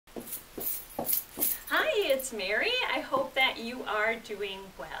Hi, it's Mary. I hope that you are doing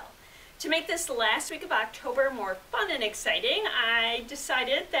well. To make this last week of October more fun and exciting, I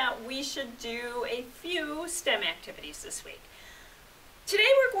decided that we should do a few STEM activities this week. Today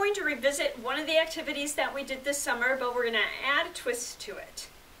we're going to revisit one of the activities that we did this summer, but we're going to add a twist to it.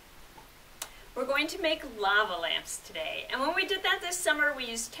 We're going to make lava lamps today. And when we did that this summer, we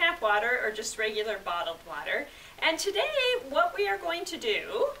used tap water or just regular bottled water. And today, what we are going to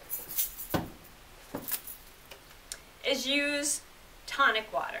do is use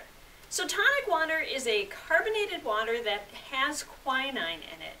tonic water. So tonic water is a carbonated water that has quinine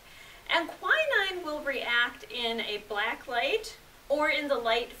in it. And quinine will react in a black light or in the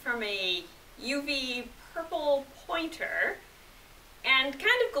light from a UV purple pointer and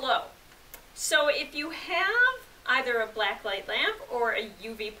kind of glow. So if you have either a black light lamp or a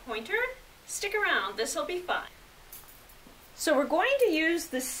UV pointer, stick around, this will be fun. So we're going to use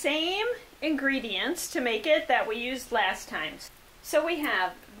the same ingredients to make it that we used last time. So we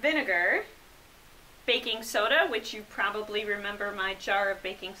have vinegar, baking soda, which you probably remember my jar of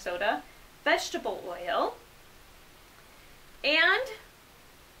baking soda, vegetable oil, and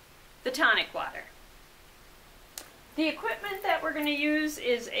the tonic water. The equipment that we're going to use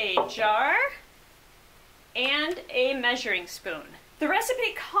is a jar and a measuring spoon. The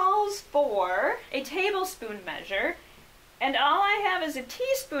recipe calls for a tablespoon measure, and all I have is a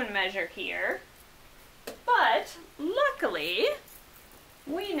teaspoon measure here, but luckily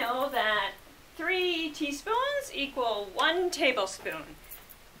we know that 3 teaspoons equal 1 tablespoon.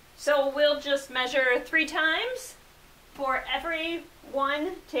 So we'll just measure 3 times for every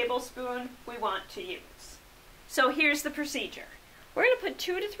 1 tablespoon we want to use. So here's the procedure. We're going to put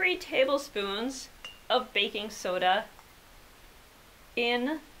 2 to 3 tablespoons of baking soda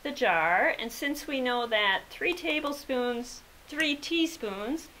in the jar, and since we know that 3 teaspoons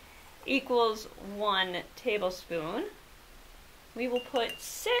equals 1 tablespoon, we will put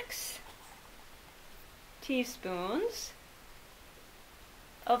 6 teaspoons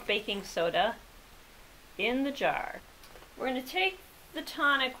of baking soda in the jar. We're going to take the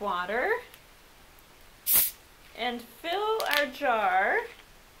tonic water and fill our jar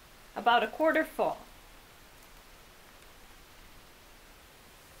about 1/4 full.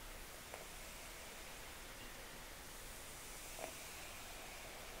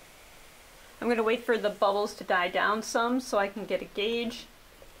 I'm going to wait for the bubbles to die down some so I can get a gauge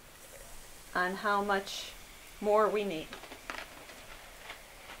on how much more we need.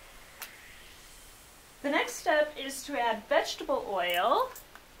 The next step is to add vegetable oil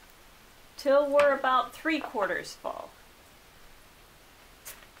till we're about 3/4 full.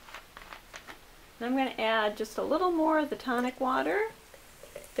 And I'm going to add just a little more of the tonic water.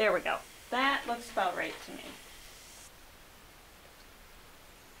 There we go. That looks about right to me.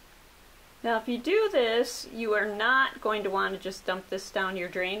 Now if you do this, you are not going to want to just dump this down your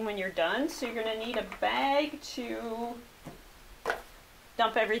drain when you're done, so you're going to need a bag to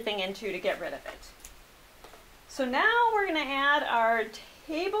dump everything into to get rid of it. So now we're going to add our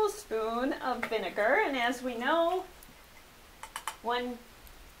tablespoon of vinegar, and as we know,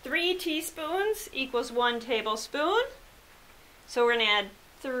 3 teaspoons equals 1 tablespoon, so we're going to add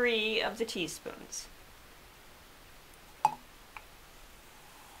 3 of the teaspoons.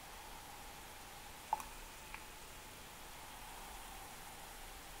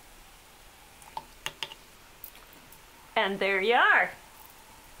 And there you are.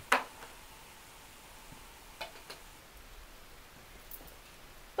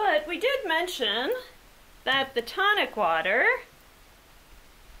 But we did mention that the tonic water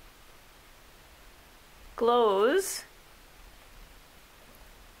glows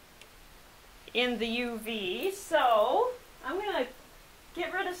in the UV, so I'm going to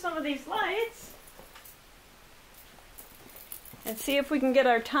get rid of some of these lights and see if we can get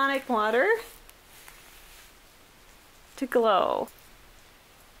our tonic water to glow.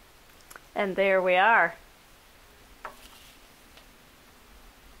 And there we are.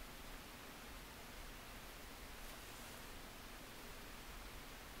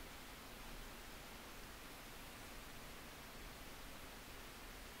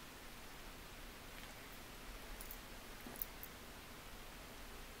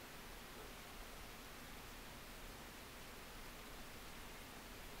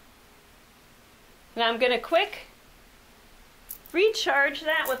 Now I'm going to quick recharge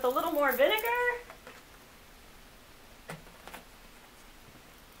that with a little more vinegar.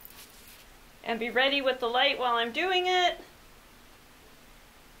 And be ready with the light while I'm doing it.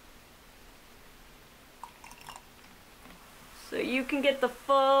 So you can get the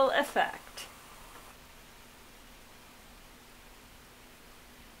full effect.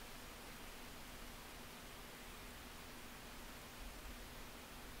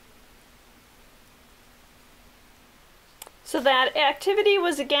 So that activity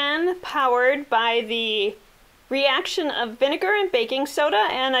was again powered by the reaction of vinegar and baking soda,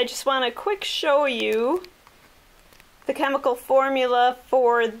 and I just want to quick show you the chemical formula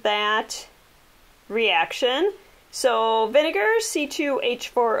for that reaction. So vinegar,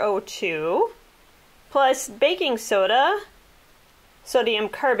 C2H4O2, plus baking soda, sodium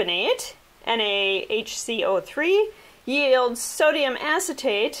carbonate, NaHCO3, yields sodium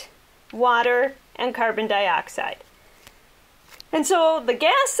acetate, water, and carbon dioxide. And so the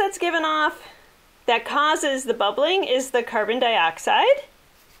gas that's given off that causes the bubbling is the carbon dioxide,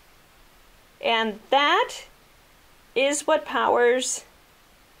 and that is what powers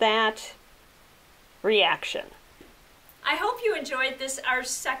that reaction. I hope you enjoyed this, our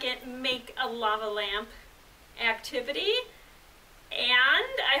second Make a Lava Lamp activity,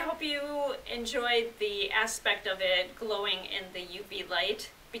 and I hope you enjoyed the aspect of it glowing in the UV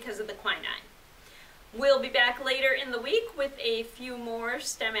light because of the quinine. We'll be back later in the week with a few more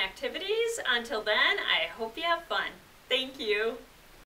STEM activities. Until then, I hope you have fun. Thank you.